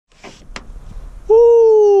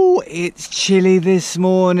it's chilly this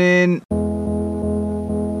morning.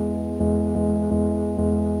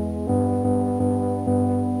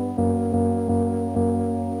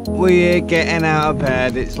 We're getting out of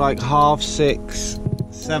bed. It's like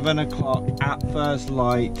 6:30, 7 o'clock at first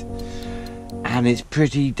light, and it's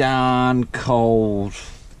pretty darn cold.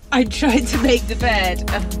 I tried to make the bed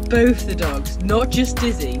and both the dogs, not just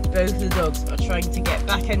Dizzy, both the dogs are trying to get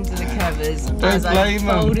back into the covers as I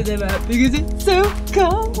folded them up because it's so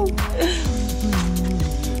cold.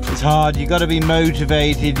 It's hard, you got to be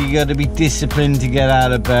motivated, you got to be disciplined to get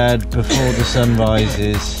out of bed before the sun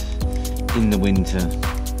rises in the winter.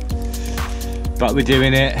 But we're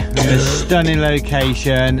doing it in a stunning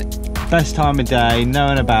location, best time of day, no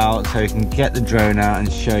one about, so we can get the drone out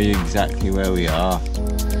and show you exactly where we are.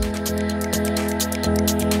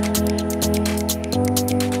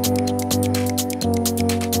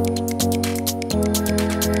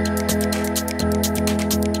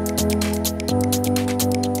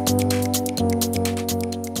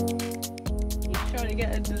 He's trying to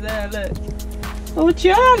get into there, look. Oh,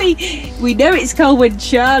 Charlie! We know it's cold when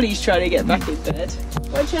Charlie's trying to get back in bed.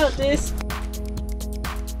 Watch out, this.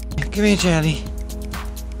 Come here, Charlie.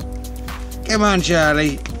 Come on,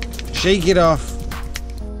 Charlie. Shake it off.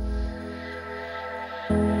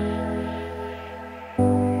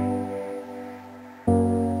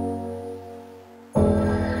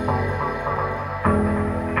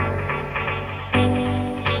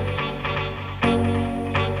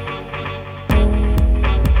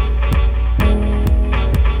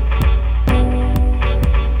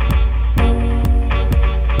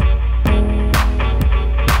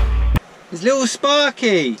 Little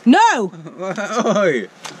Sparky! No! Oi!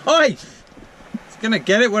 Oi! It's gonna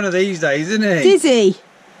get it one of these days, isn't he? Dizzy!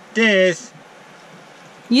 Diz!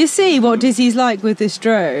 You see what Dizzy's like with this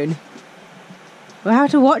drone? We'll have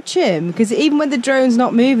to watch him, because even when the drone's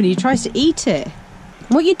not moving, he tries to eat it.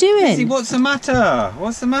 What are you doing? Dizzy, what's the matter?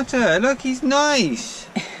 What's the matter? Look, he's nice!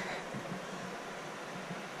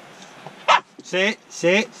 Sit,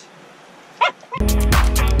 sit.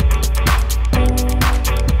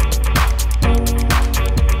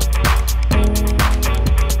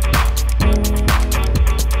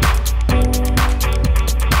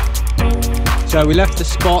 So we left the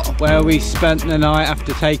spot where we spent the night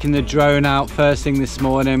after taking the drone out first thing this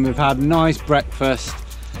morning. We've had a nice breakfast,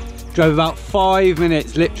 drove about 5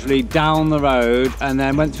 minutes literally down the road and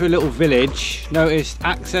then went through a little village, noticed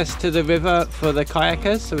access to the river for the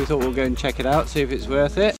kayakers, so we thought we'll go and check it out, see if it's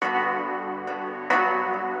worth it.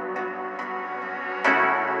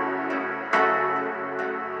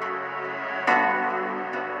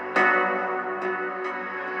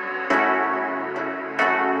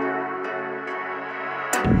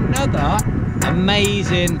 Another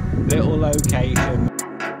amazing little location.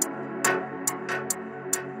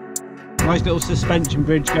 Nice little suspension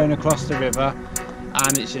bridge going across the river,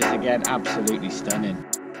 and it's just again absolutely stunning.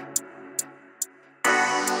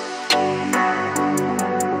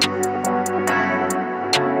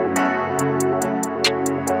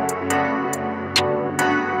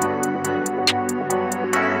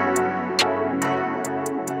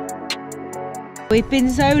 We've been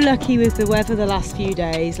so lucky with the weather the last few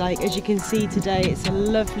days. Like, as you can see today, it's a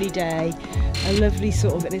lovely day, a lovely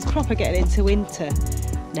sort of, and it's proper getting into winter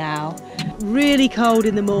now. Really cold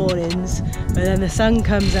in the mornings, but then the sun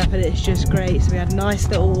comes up and it's just great. So we had a nice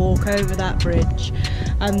little walk over that bridge,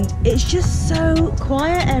 and it's just so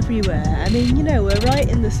quiet everywhere. I mean, you know, we're right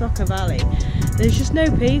in the Soca Valley. There's just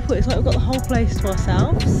no people. It's like we've got the whole place to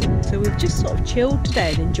ourselves. So we've just sort of chilled today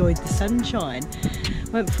and enjoyed the sunshine.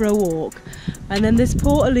 Went for a walk. And then there's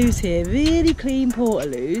portaloos here, really clean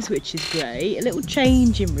portaloos, which is great. A little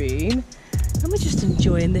changing room. And we're just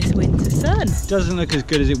enjoying this winter sun. Doesn't look as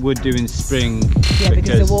good as it would do in spring. Yeah,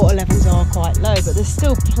 because the water levels are quite low, but there's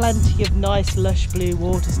still plenty of nice lush blue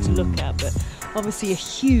waters to look at. But obviously a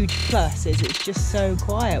huge plus is it's just so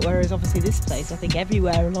quiet, whereas obviously this place, I think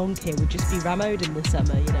everywhere along here would just be rammed in the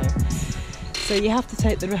summer, you know. So you have to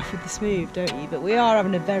take the rough with the smooth, don't you? But we are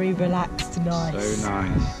having a very relaxed, nice,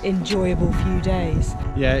 enjoyable few days.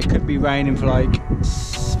 Yeah, it could be raining for like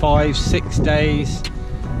 5-6 days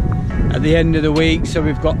at the end of the week, so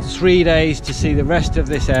we've got 3 days to see the rest of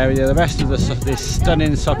this area, the rest of this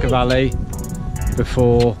stunning Soca Valley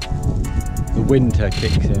before the winter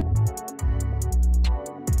kicks in.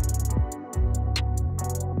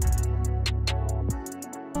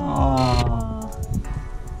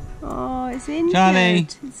 It's injured. Charlie.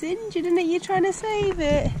 It's injured, isn't it? You're trying to save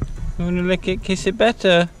it. You want to lick it, kiss it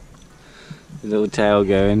better? The little tail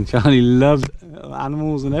going. Charlie loves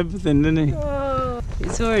animals and everything, doesn't he? Oh,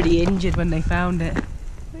 it's already injured when they found it.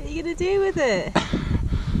 What are you going to do with it?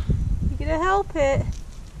 gonna help it?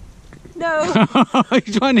 No.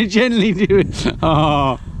 He's trying to gently do it.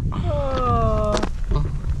 Oh. Oh.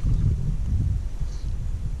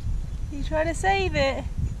 You trying to save it?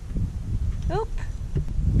 Oop.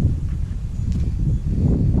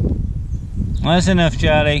 Well, that's enough,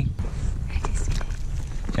 Charlie.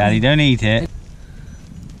 Charlie, don't eat it.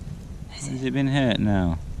 Has it been hurt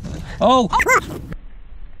now? Oh!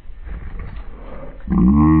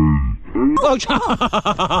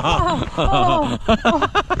 Oh.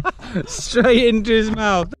 Straight into his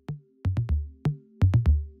mouth.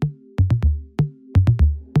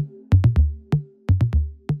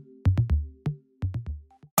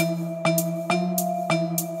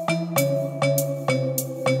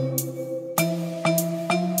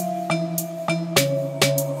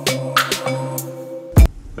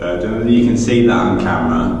 I don't know whether you can see that on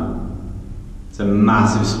camera. It's a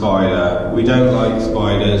massive spider. We don't like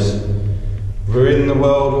spiders. We're in the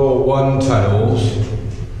World War I tunnels.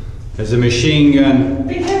 There's a machine gun.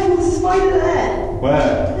 Be careful, there's a spider there.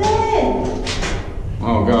 Where? There.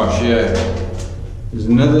 Oh gosh, yeah. There's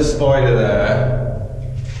another spider there.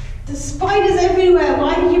 There's spiders everywhere.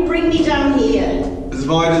 Why did you bring me down here? There's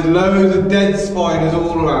spiders, loads of dead spiders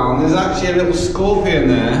all around. There's actually a little scorpion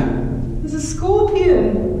there. There's a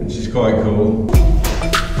scorpion. Which is quite cool.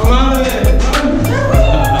 Come out of it!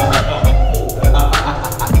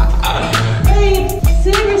 Babe,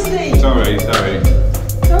 seriously. Sorry.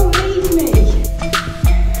 Don't leave me.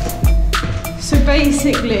 So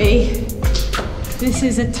basically, this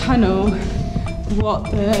is a tunnel what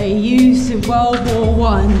they used in World War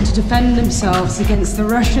I to defend themselves against the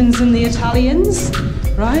Russians and the Italians,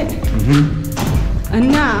 right? Mm-hmm.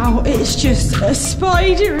 And now it's just a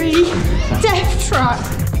spidery death trap.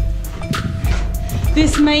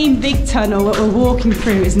 This main big tunnel that we're walking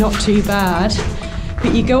through is not too bad,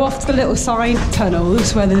 but you go off to the little side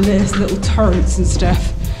tunnels where there's little turrets and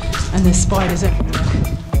stuff, and there's spiders everywhere.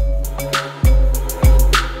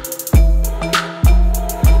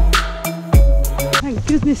 Thank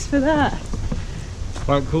goodness for that.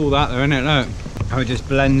 Quite cool that though, isn't it? Look how it just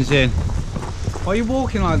blends in. Why are you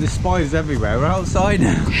walking like there's spiders everywhere? We're outside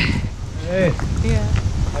now. Yeah.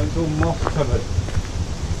 It's all moss covered.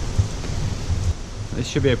 This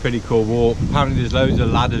should be a pretty cool walk. Apparently there's loads of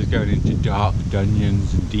ladders going into dark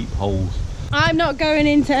dungeons and deep holes. I'm not going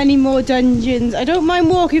into any more dungeons. I don't mind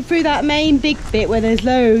walking through that main big bit where there's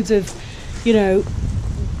loads of, you know,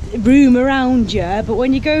 room around you, but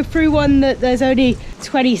when you go through one that there's only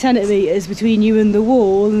 20 centimetres between you and the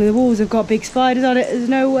walls have got big spiders on it, there's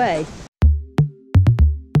no way.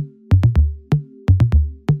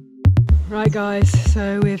 Right guys,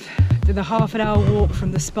 so we've done a half-an-hour walk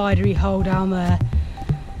from the spidery hole down there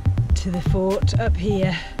to the fort up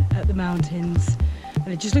here at the mountains, and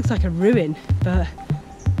it just looks like a ruin, but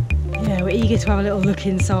yeah, we're eager to have a little look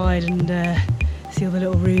inside and see all the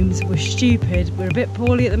little rooms. We're stupid, we're a bit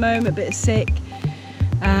poorly at the moment, a bit sick,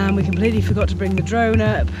 and we completely forgot to bring the drone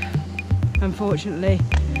up, unfortunately,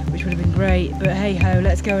 which would have been great, but hey ho,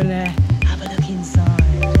 let's go and have a look inside.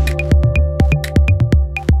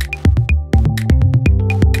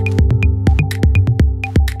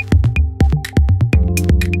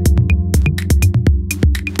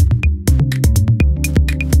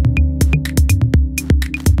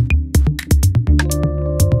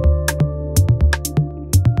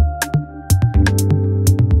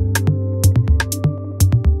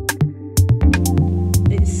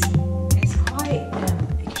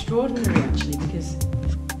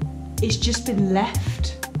 It's just been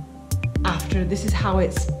left after. This is how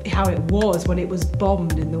it was when it was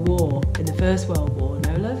bombed in the war, in the First World War,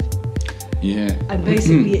 no love? Yeah. And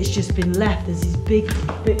basically it's just been left. There's these big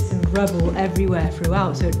bits of rubble everywhere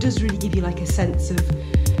throughout, so it does really give you like a sense of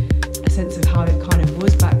how it kind of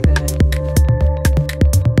was back there.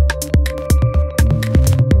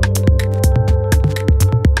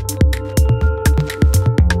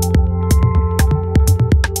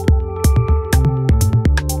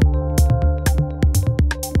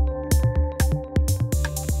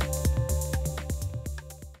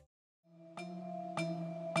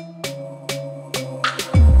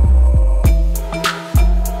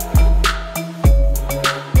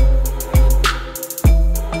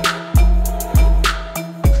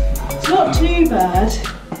 Not too bad,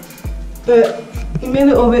 but I'm a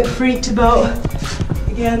little bit freaked about,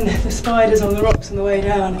 again, the spiders on the rocks on the way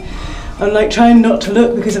down. I'm like trying not to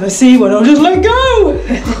look because if I see one, I'll just let go!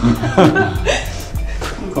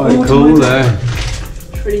 Quite cool there.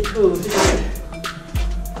 Pretty cool, isn't it?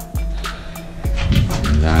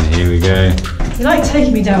 And down here we go. You like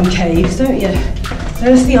taking me down caves, don't you?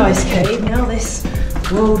 There's the ice cave, now this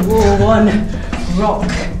World War I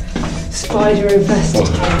rock spider infested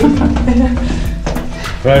cave.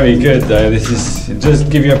 Very good though, it does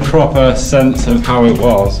give you a proper sense of how it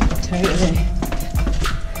was. Totally.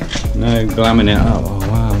 No glamming it up. Oh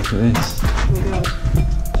wow, look at this. Oh my god.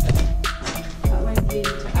 That way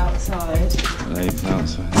leads to outside. That leads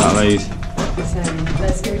outside. That leads. So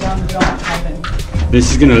let's go down the dark cabin.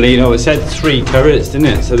 This is going to lead, oh it said 3 turrets, didn't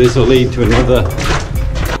it? So this will lead to another.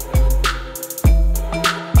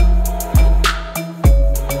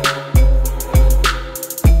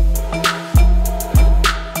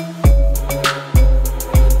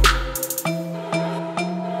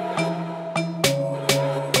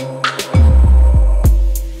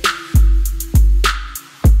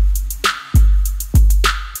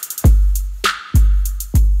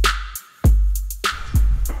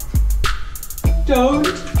 Don't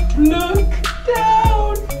look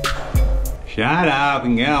down! Shut up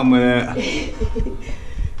and get on with it.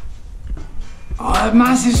 Oh, a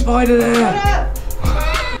massive spider there!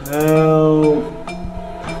 Help!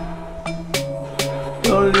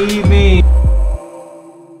 Don't leave me!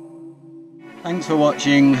 Thanks for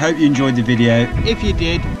watching, hope you enjoyed the video. If you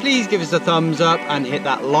did, please give us a thumbs up and hit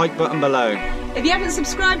that like button below. If you haven't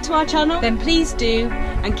subscribed to our channel, then please do,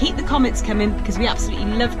 and keep the comments coming because we absolutely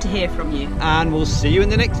love to hear from you. And we'll see you in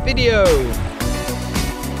the next video.